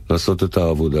יודע, לעשות את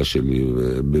העבודה שלי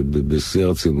בשיא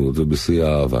הרצינות ובשיא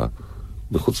האהבה.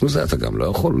 וחוץ מזה, אתה גם לא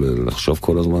יכול לחשוב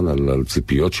כל הזמן על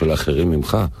ציפיות של האחרים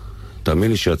ממך.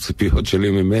 תאמין לי שהציפיות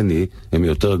שלי ממני הן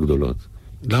יותר גדולות.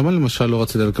 למה למשל לא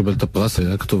רצית לקבל את הפרס?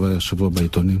 היה כתוב השבוע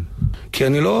בעיתונים. כי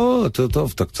אני לא,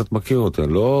 טוב, אתה קצת מכיר אותי,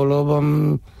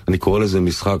 אני קורא לזה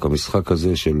משחק, המשחק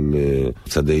הזה של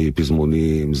צדי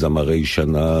פזמונים, זמרי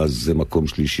שנה, זה מקום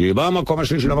שלישי, במקום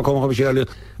השלישי למקום החמישי,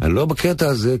 אני לא בקטע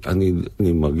הזה, אני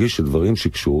מרגיש שדברים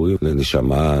שקשורים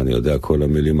לנשמה, אני יודע, כל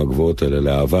המילים הגבוהות האלה,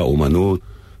 לאהבה, אומנות,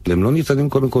 הם לא ניתנים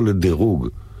קודם כל לדירוג,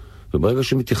 וברגע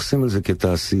שמתייחסים לזה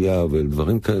כתעשייה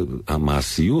ולדברים כאלה,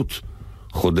 המעשיות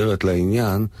חודרת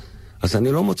לעניין, אז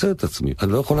אני לא מוצא את עצמי,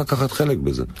 אני לא יכול לקחת חלק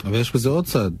בזה. אבל יש בזה עוד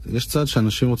צד, יש צד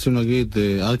שאנשים רוצים להגיד,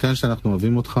 אריק איינשטיין, אנחנו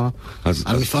אוהבים אותך,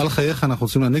 על מפעל חייך אנחנו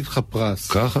רוצים להעניק לך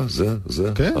פרס. ככה,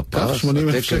 זה, כן, כך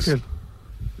 80,000 שקל.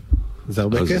 זה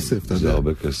הרבה כסף, אתה יודע. זה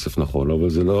הרבה כסף, נכון, אבל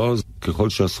זה לא, ככל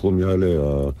שהסכום יעלה,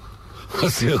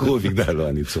 הסירוב יגדל, לא,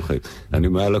 אני צוחק. אני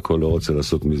מעל הכל לא רוצה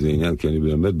לעשות מזה עניין, כי אני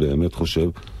באמת חושב,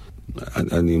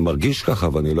 אני מרגיש ככה,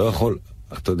 ואני לא יכול,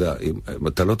 אתה יודע, אם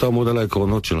אתה לא תעמוד על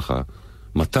העקרונות שלך,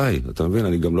 מתי? אתה מבין?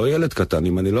 אני גם לא ילד קטן,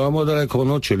 אם אני לא אעמוד על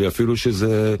העקרונות שלי, אפילו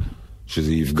שזה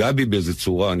יפגע בי באיזו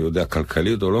צורה, אני יודע,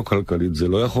 כלכלית או לא כלכלית, זה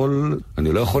לא יכול,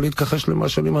 אני לא יכול להתכחש למה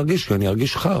שאני מרגיש, כי אני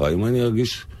ארגיש חרא. אם אני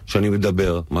ארגיש שאני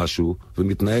מדבר משהו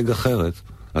ומתנהג אחרת,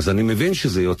 אז אני מבין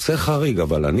שזה יוצא חריג,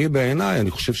 אבל אני בעיניי,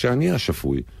 אני חושב שאני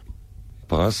השפוי.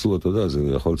 הפרס הוא, אתה יודע, זה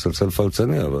יכול לצלצל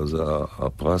פלצני, אבל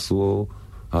הפרס הוא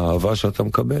האהבה שאתה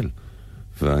מקבל.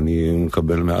 ואני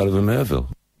מקבל מעל ומעבר.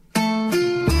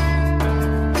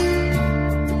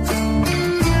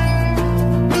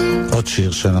 עוד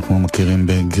שיר שאנחנו מכירים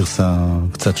בגרסה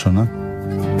קצת שונה.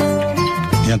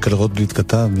 ינקל רוטבליט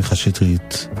כתב, מיכה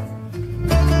שטרית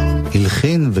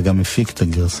הלחין וגם הפיק את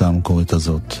הגרסה המקורית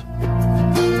הזאת.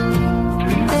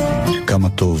 כמה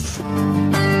טוב.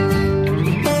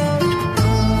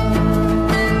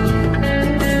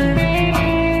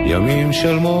 ימים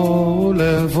של מור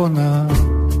לבונה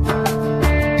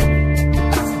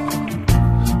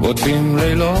רודפים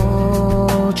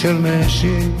לילות של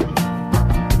משי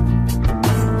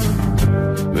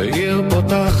ועיר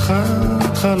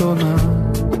פותחת חלונה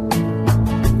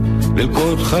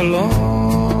ללכוד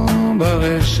חלום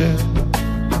ברשת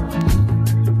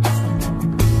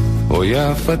או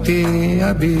יפתי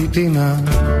הביטינה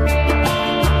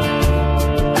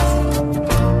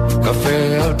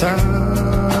קפה על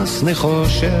טס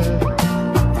נחושת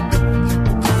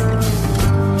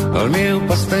על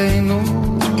מרפסתנו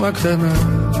הקטנה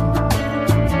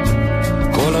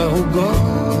כל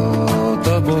העוגות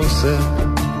הבוסר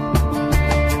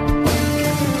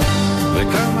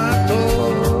וכמה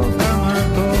טוב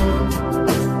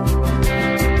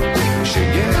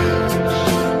שיש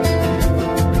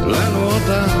לנו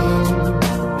אותנו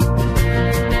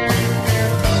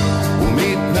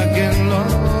ומתנגן לא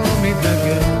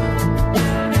מתנגן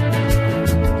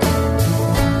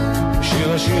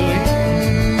שיר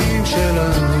השירים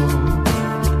שלנו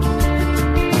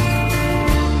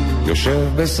יושב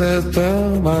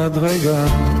בסתר מדרגה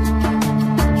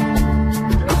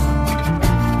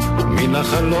מן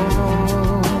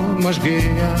החלום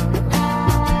משגיע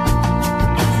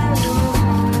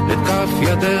את כף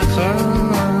ידיך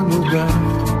נוגע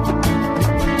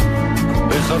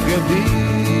בכף ידי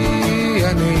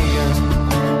ענייה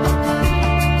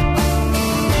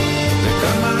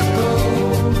וכמה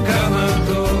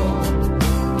טוב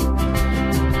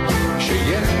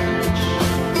שיש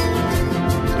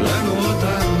לנו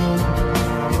אותנו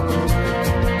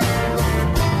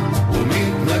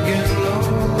ומתנגן לא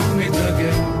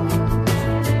מתנגן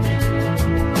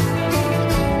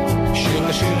שיר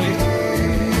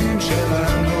השירים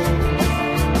שלנו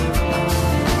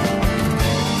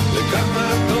וכמה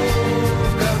טוב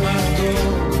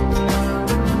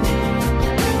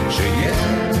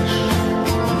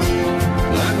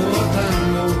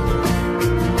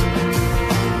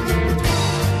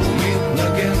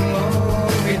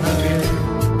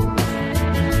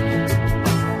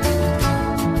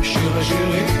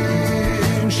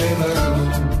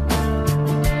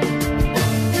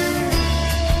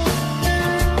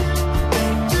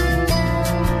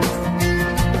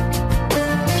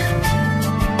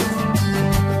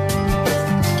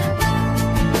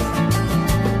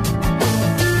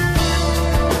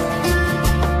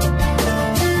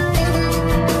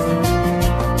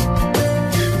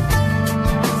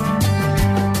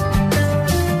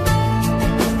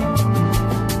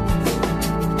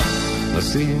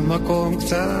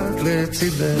קצת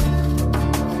לצידך,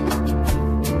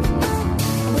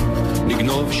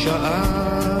 נגנוב שעה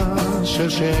של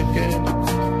שקט,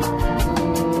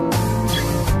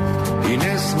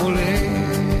 הנה שמאלי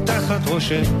תחת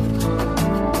ראשך,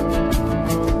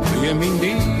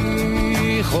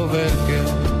 וימיני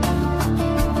חובקת,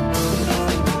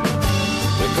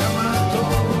 וכמה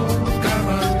טוב,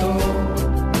 כמה טוב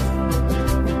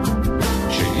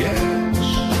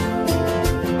שיש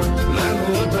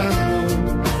לנו אותנו,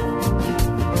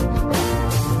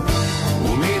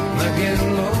 ומתנגן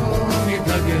לא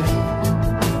מתנגן,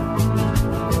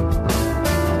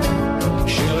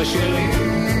 שיר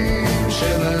השירים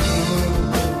שלנו,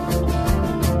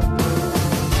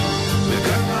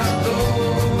 וכמה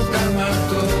טוב, כמה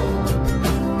טוב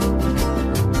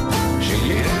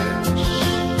שיש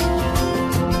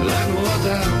לנו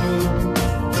אותנו,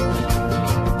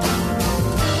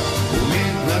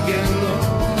 ומתנגן לא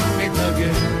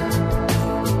מתנגן,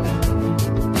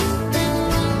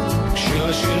 שיר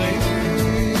השירים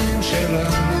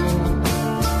שלנו,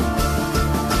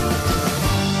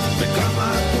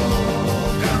 וכמה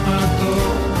טוב, כמה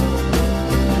טוב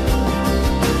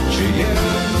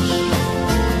שיש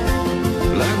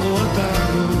לנו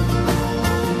אותנו,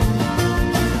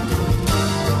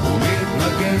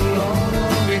 ומתנגן לא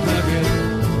מתנגן,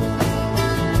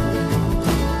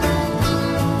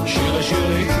 שיר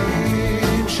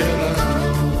השירים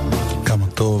שלנו. כמה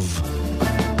טוב.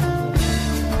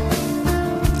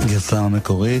 גרסה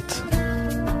המקורית.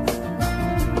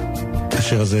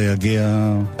 השיר הזה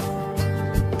יגיע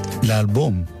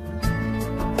לאלבום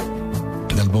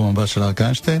הבא של אריק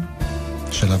איינשטיין,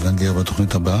 שאליו נגיע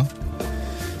בתוכנית הבאה.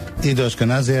 עידו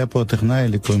אשכנזי היה פה הטכנאי,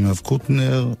 לי קוראים יואב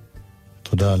קוטנר.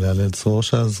 תודה להלל צרור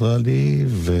שעזרה לי,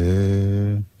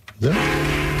 וזהו.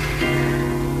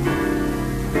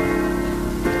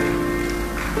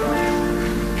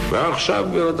 ועכשיו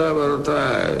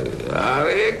גבירותיי,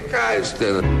 אריק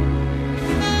איינשטיין.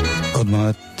 עוד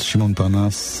מעט שמעון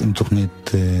פרנס עם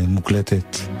תוכנית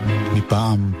מוקלטת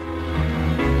מפעם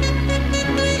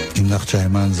עם נחת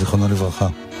שיימן, זיכרונו לברכה,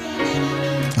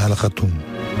 על החתום.